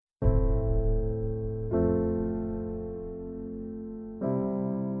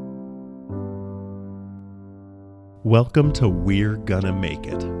Welcome to We're Gonna Make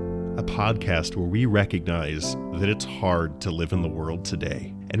It, a podcast where we recognize that it's hard to live in the world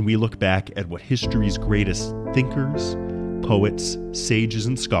today, and we look back at what history's greatest thinkers, poets, sages,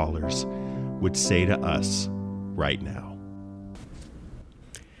 and scholars would say to us right now.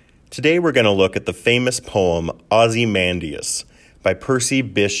 Today we're going to look at the famous poem Ozymandias by Percy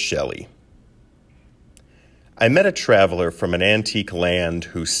Bysshe Shelley. I met a traveler from an antique land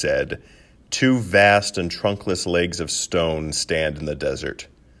who said, "Two vast and trunkless legs of stone stand in the desert.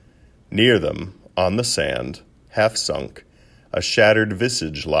 Near them, on the sand, half sunk, a shattered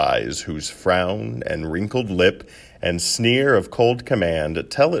visage lies, whose frown and wrinkled lip and sneer of cold command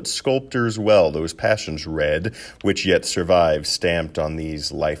tell its sculptors well those passions red which yet survive stamped on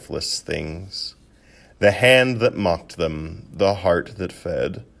these lifeless things. The hand that mocked them, the heart that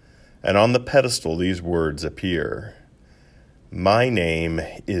fed, and on the pedestal these words appear. My name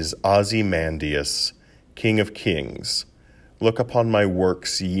is Ozymandias, King of Kings. Look upon my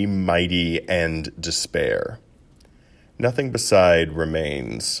works, ye mighty, and despair. Nothing beside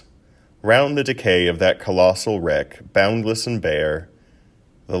remains. Round the decay of that colossal wreck, boundless and bare,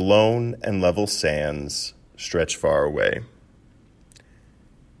 the lone and level sands stretch far away."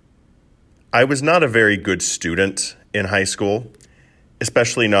 I was not a very good student in high school,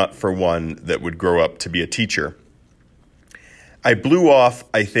 especially not for one that would grow up to be a teacher. I blew off,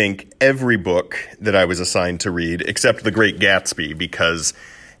 I think, every book that I was assigned to read, except The Great Gatsby, because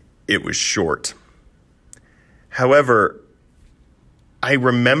it was short. However, I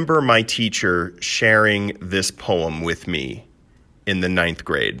remember my teacher sharing this poem with me in the 9th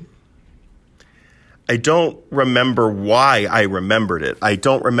grade. I don't remember why I remembered it. I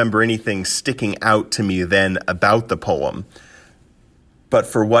don't remember anything sticking out to me then about the poem. But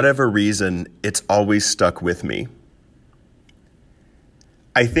for whatever reason, it's always stuck with me.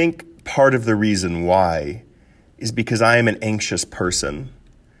 I think part of the reason why is because I am an anxious person.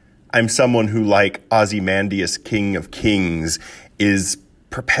 I'm someone who, like Ozymandias, King of Kings, is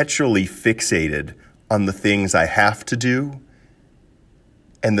perpetually fixated on the things I have to do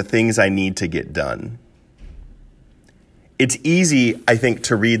and the things I need to get done. It's easy, I think,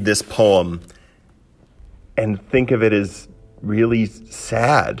 to read this poem and think of it as really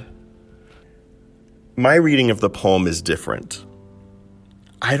sad. My reading of the poem is different.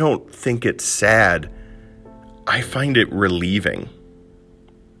 I don't think it's sad. I find it relieving.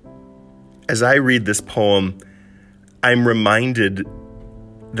 As I read this poem, I'm reminded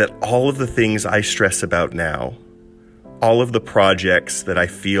that all of the things I stress about now, all of the projects that I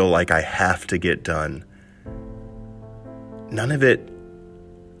feel like I have to get done, none of it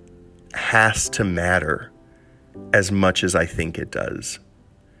has to matter as much as I think it does.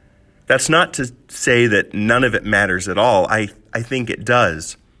 That's not to say that none of it matters at all. I think it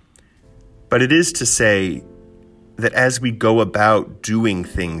does. But it is to say that as we go about doing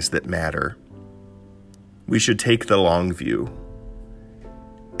things that matter, we should take the long view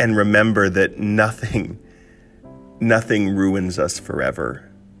and remember that nothing ruins us forever.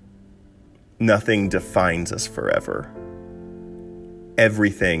 Nothing defines us forever.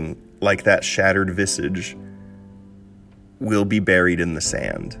 Everything, like that shattered visage, will be buried in the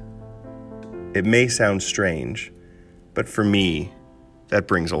sand. It may sound strange, but for me, that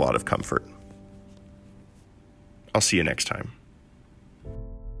brings a lot of comfort. I'll see you next time.